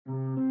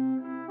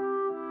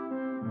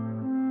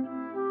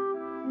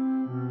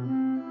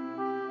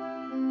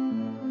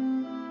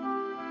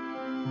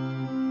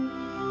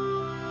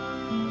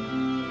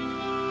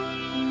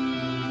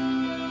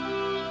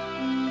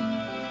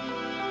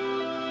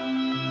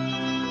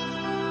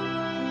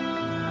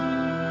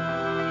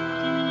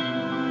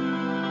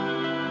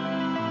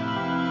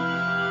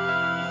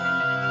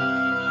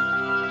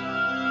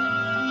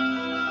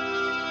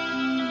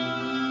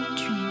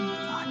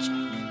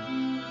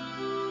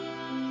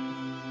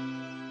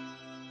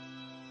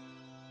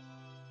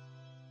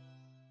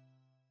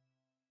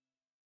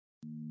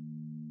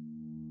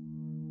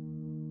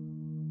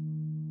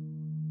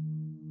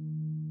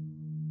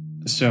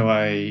So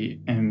I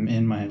am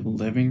in my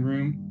living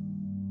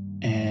room,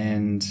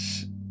 and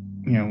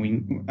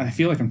I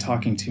feel like I'm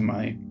talking to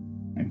my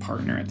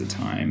partner at the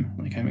time,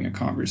 like having a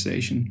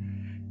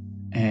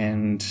conversation,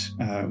 and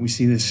we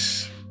see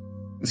this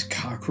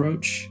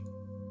cockroach.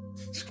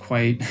 It's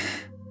quite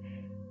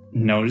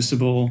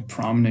noticeable,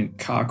 prominent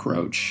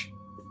cockroach.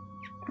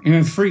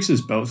 It freaks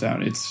us both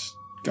out. It's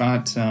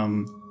got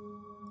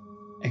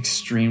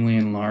extremely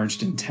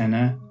enlarged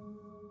antennae,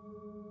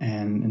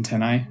 and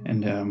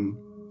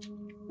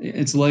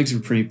its legs are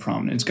pretty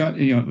prominent. It's got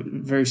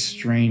very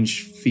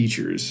strange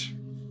features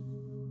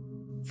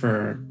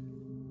for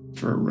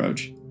a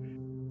roach.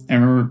 I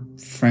remember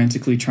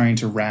frantically trying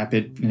to wrap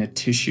it in a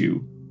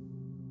tissue,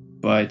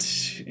 but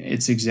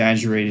its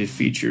exaggerated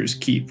features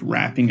keep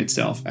wrapping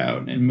itself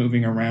out and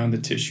moving around the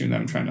tissue that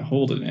I'm trying to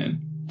hold it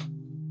in.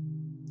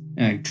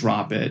 And I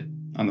drop it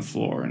on the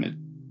floor, and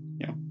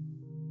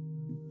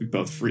we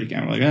both freak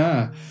out. We're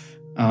like,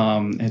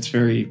 it's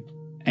very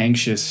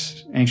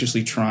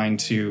anxiously trying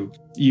to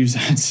use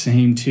that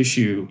same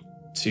tissue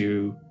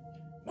to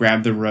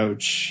grab the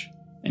roach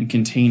and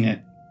contain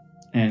it.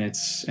 And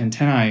its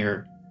antennae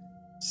are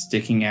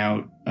sticking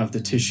out of the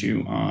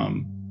tissue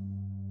in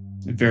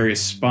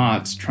various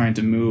spots, trying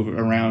to move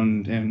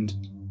around and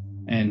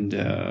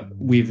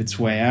weave its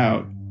way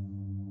out.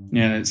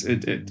 As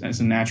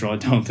a natural, I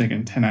don't think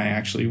antennae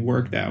actually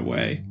work that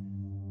way.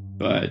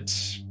 But,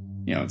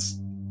 it's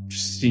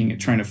just seeing it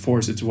trying to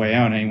force its way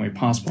out any way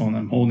possible, and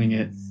I'm holding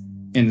it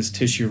in this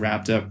tissue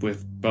wrapped up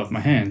with both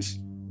my hands,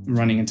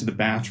 running into the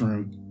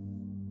bathroom,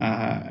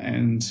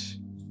 and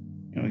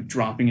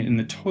dropping it in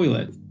the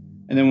toilet.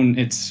 And then when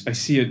I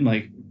see it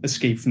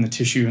escape from the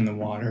tissue in the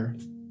water,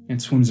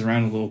 and swims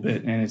around a little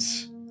bit, and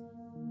it's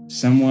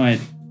somewhat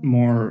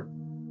more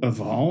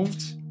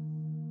evolved,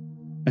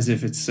 as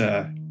if it's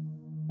a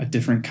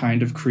different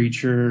kind of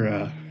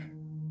creature,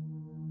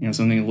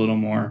 something a little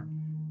more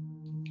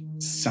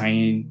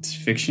science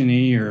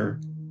fiction-y, or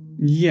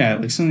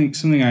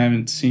something I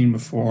haven't seen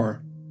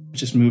before,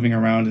 just moving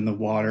around in the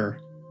water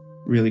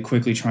really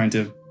quickly, trying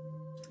to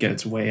get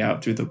its way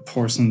out through the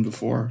porcelain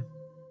before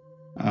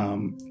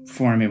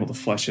I'm able to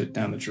flush it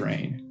down the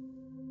drain.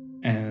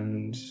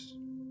 And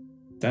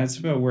that's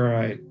about where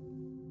I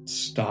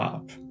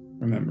stop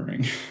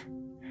remembering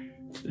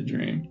the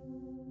dream.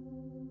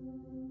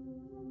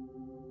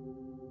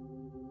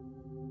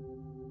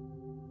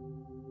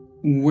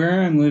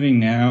 Where I'm living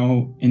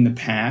now, in the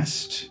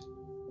past,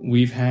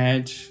 we've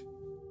had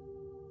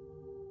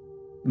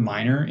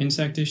minor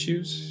insect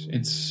issues.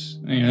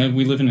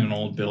 We live in an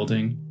old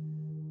building,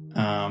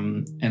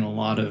 and a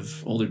lot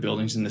of older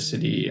buildings in the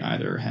city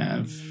either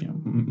have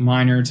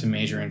minor to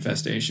major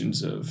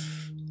infestations of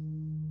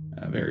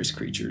various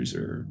creatures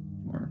or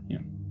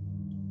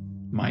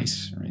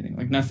mice or anything.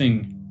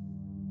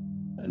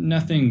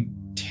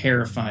 Nothing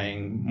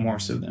terrifying more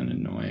so than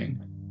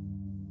annoying.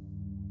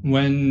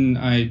 When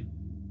I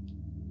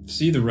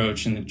see the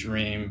roach in the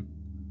dream,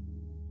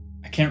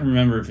 I can't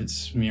remember if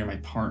it's me or my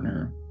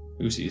partner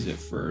who sees it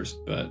first,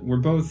 but we're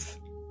both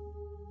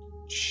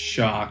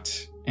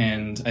shocked.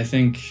 And I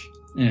think,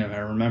 I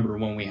remember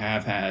when we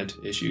have had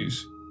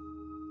issues,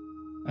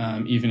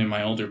 even in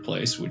my older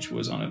place, which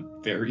was on a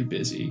very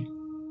busy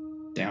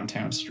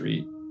downtown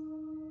street,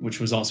 which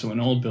was also an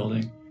old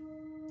building.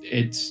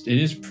 It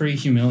is pretty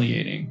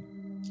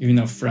humiliating, even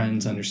though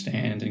friends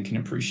understand and can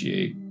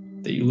appreciate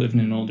that you live in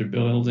an older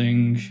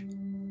building,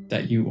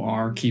 that you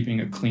are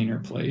keeping a cleaner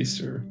place,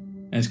 or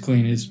as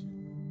clean as,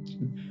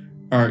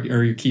 or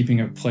you're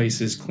keeping a place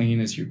as clean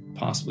as you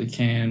possibly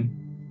can,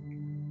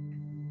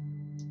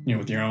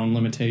 with your own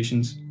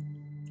limitations.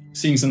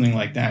 Seeing something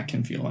like that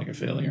can feel like a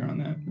failure on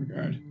that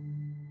regard.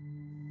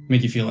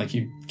 Make you feel like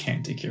you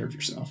can't take care of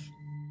yourself.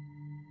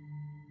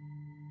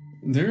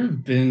 There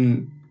have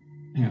been,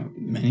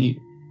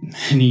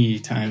 many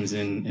times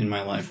in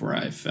my life where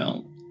I've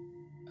felt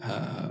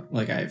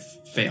like I've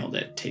failed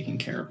at taking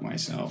care of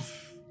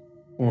myself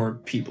or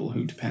people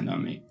who depend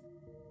on me.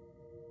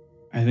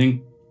 I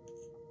think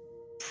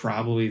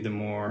probably the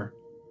more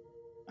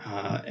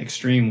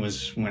extreme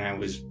was when I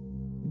was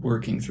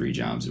working 3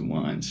 jobs at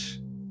once.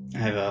 I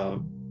have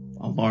a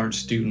large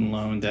student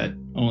loan that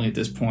only at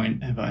this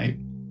point have I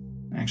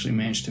actually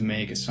managed to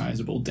make a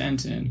sizable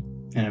dent in.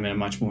 And I'm in a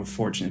much more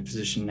fortunate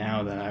position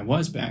now than I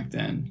was back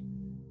then.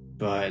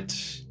 But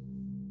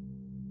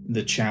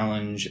the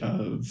challenge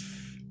of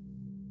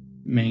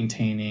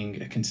maintaining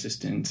a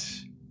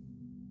consistent,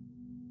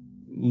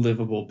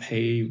 livable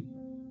pay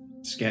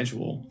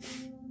schedule,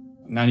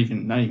 not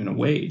even a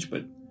wage,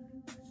 but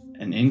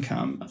an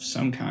income of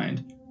some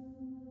kind,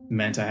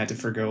 meant I had to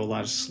forgo a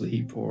lot of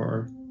sleep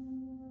or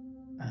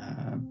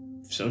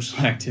social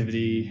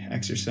activity,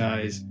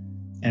 exercise,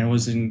 and I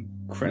was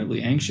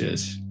incredibly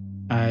anxious.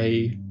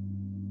 I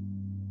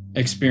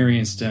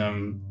experienced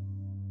an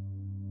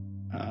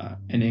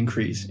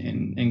increase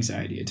in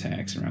anxiety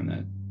attacks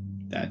around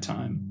that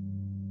time.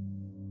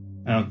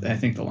 I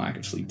think the lack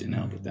of sleep didn't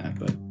help with that,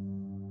 but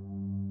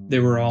they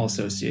were all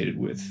associated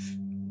with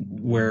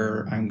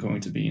where I'm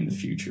going to be in the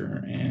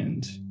future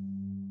and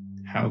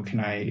how can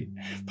I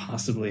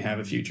possibly have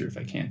a future if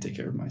I can't take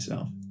care of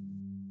myself?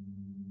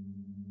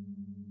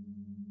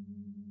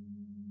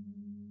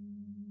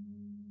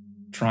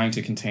 Trying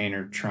to contain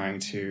or trying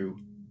to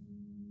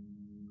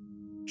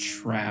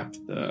trap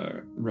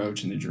the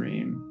roach in the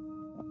dream.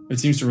 It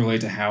seems to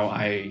relate to how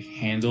I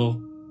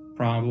handle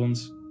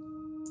problems.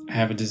 I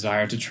have a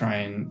desire to try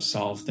and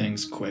solve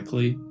things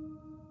quickly,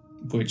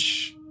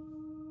 which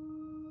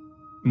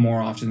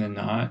more often than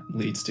not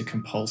leads to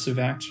compulsive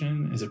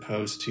action as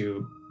opposed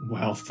to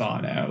well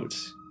thought out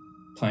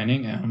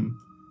planning. And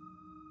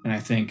I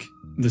think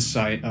the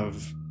sight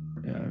of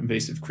an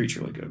invasive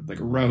creature like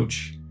a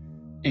roach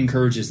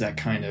encourages that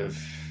kind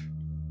of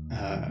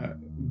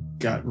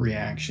gut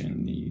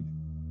reaction.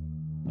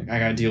 I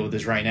gotta deal with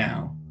this right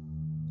now,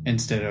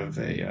 instead of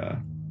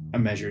a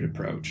measured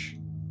approach.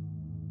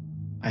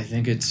 I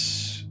think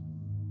it's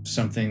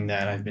something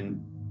that I've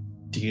been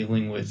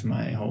dealing with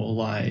my whole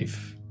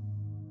life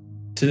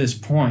to this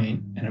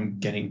point, and I'm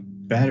getting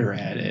better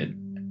at it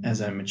as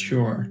I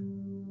mature.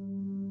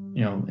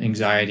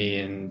 Anxiety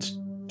and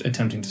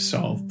attempting to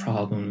solve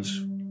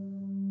problems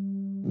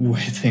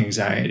with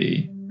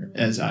anxiety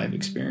as I've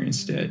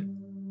experienced it.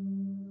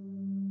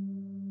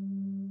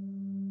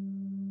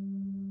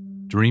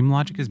 Dream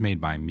Logic is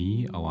made by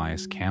me,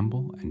 Elias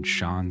Campbell, and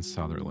Sean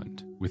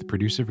Sutherland, with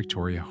producer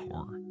Victoria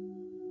Hoare.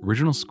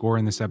 Original score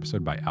in this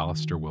episode by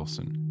Alistair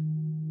Wilson.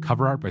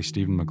 Cover art by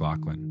Stephen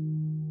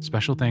McLaughlin.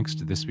 Special thanks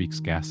to this week's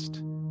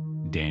guest,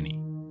 Danny.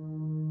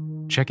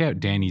 Check out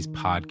Danny's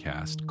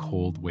podcast,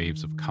 Cold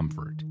Waves of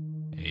Comfort,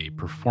 a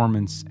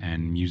performance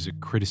and music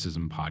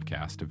criticism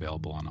podcast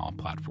available on all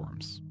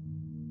platforms.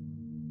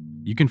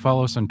 You can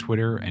follow us on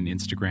Twitter and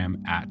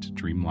Instagram at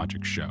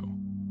DreamLogicShow.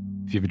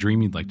 If you have a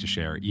dream you'd like to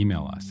share,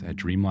 email us at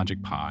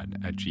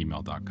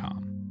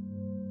dreamlogicpod@gmail.com.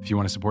 If you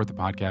want to support the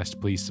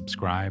podcast, please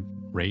subscribe,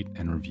 rate,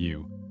 and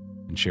review,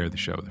 and share the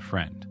show with a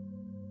friend.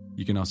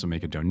 You can also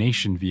make a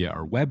donation via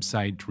our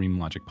website,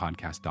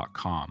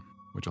 dreamlogicpodcast.com,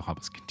 which will help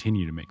us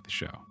continue to make the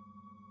show.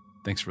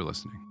 Thanks for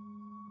listening.